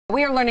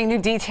We are learning new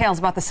details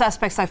about the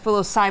suspect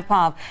Sayfullo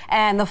Saipov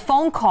and the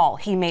phone call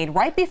he made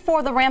right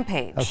before the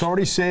rampage.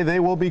 Authorities say they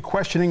will be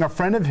questioning a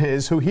friend of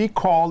his who he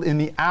called in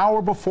the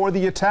hour before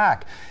the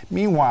attack.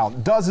 Meanwhile,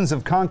 dozens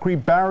of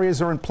concrete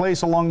barriers are in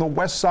place along the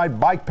west side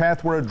bike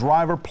path where a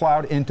driver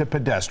plowed into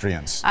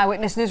pedestrians.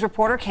 Eyewitness News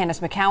reporter Candace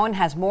McCowan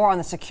has more on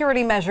the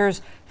security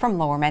measures from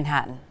Lower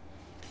Manhattan.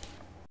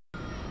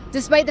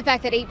 Despite the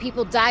fact that 8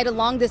 people died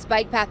along this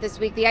bike path this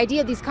week, the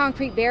idea of these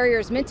concrete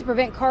barriers meant to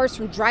prevent cars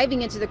from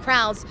driving into the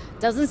crowds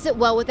doesn't sit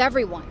well with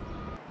everyone.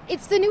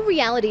 It's the new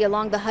reality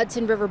along the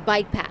Hudson River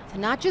bike path,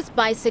 not just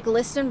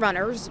bicyclists and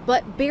runners,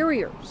 but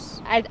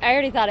barriers. I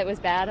already thought it was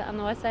bad on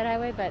the West Side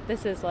Highway, but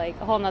this is like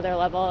a whole nother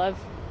level of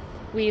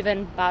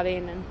weaving,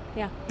 bobbing, and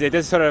yeah. They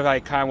just sort of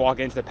like kind of walk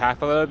into the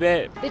path a little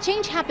bit. The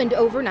change happened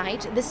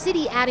overnight, the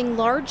city adding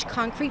large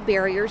concrete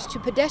barriers to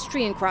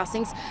pedestrian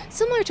crossings,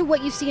 similar to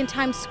what you see in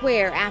Times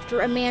Square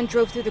after a man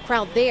drove through the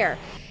crowd there.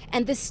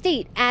 And the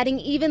state adding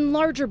even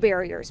larger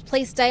barriers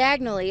placed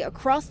diagonally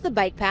across the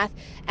bike path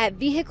at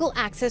vehicle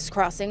access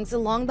crossings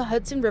along the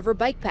Hudson River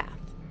bike path.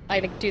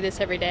 I do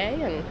this every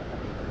day, and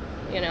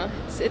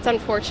it's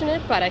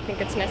unfortunate, but I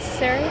think it's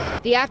necessary.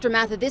 The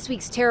aftermath of this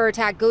week's terror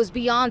attack goes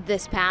beyond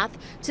this path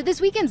to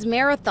this weekend's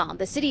marathon,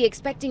 the city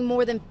expecting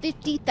more than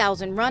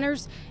 50,000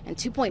 runners and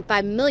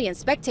 2.5 million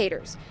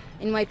spectators.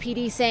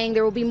 NYPD saying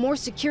there will be more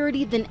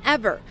security than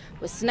ever,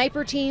 with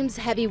sniper teams,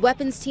 heavy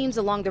weapons teams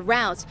along the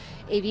routes,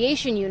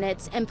 aviation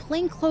units, and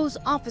plainclothes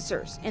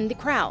officers in the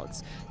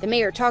crowds. The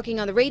mayor talking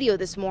on the radio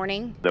this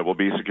morning. There will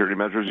be security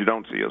measures you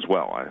don't see as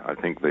well. I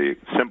think the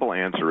simple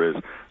answer is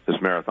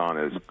this marathon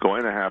is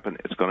going to happen.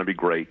 It's going to be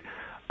great.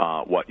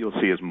 What you'll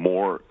see is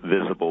more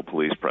visible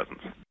police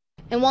presence.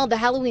 And while the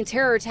Halloween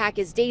terror attack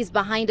is days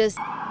behind us,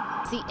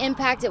 the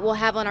impact it will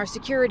have on our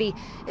security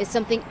is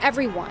something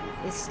everyone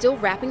is still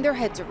wrapping their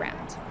heads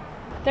around.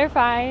 They're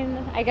fine.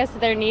 I guess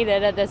they're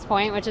needed at this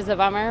point, which is a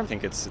bummer. I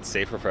think it's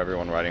safer for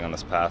everyone riding on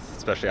this path,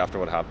 especially after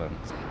what happened.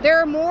 There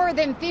are more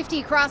than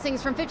 50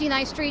 crossings from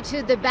 59th Street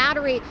to the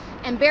Battery,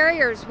 and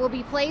barriers will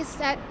be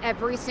placed at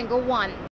every single one.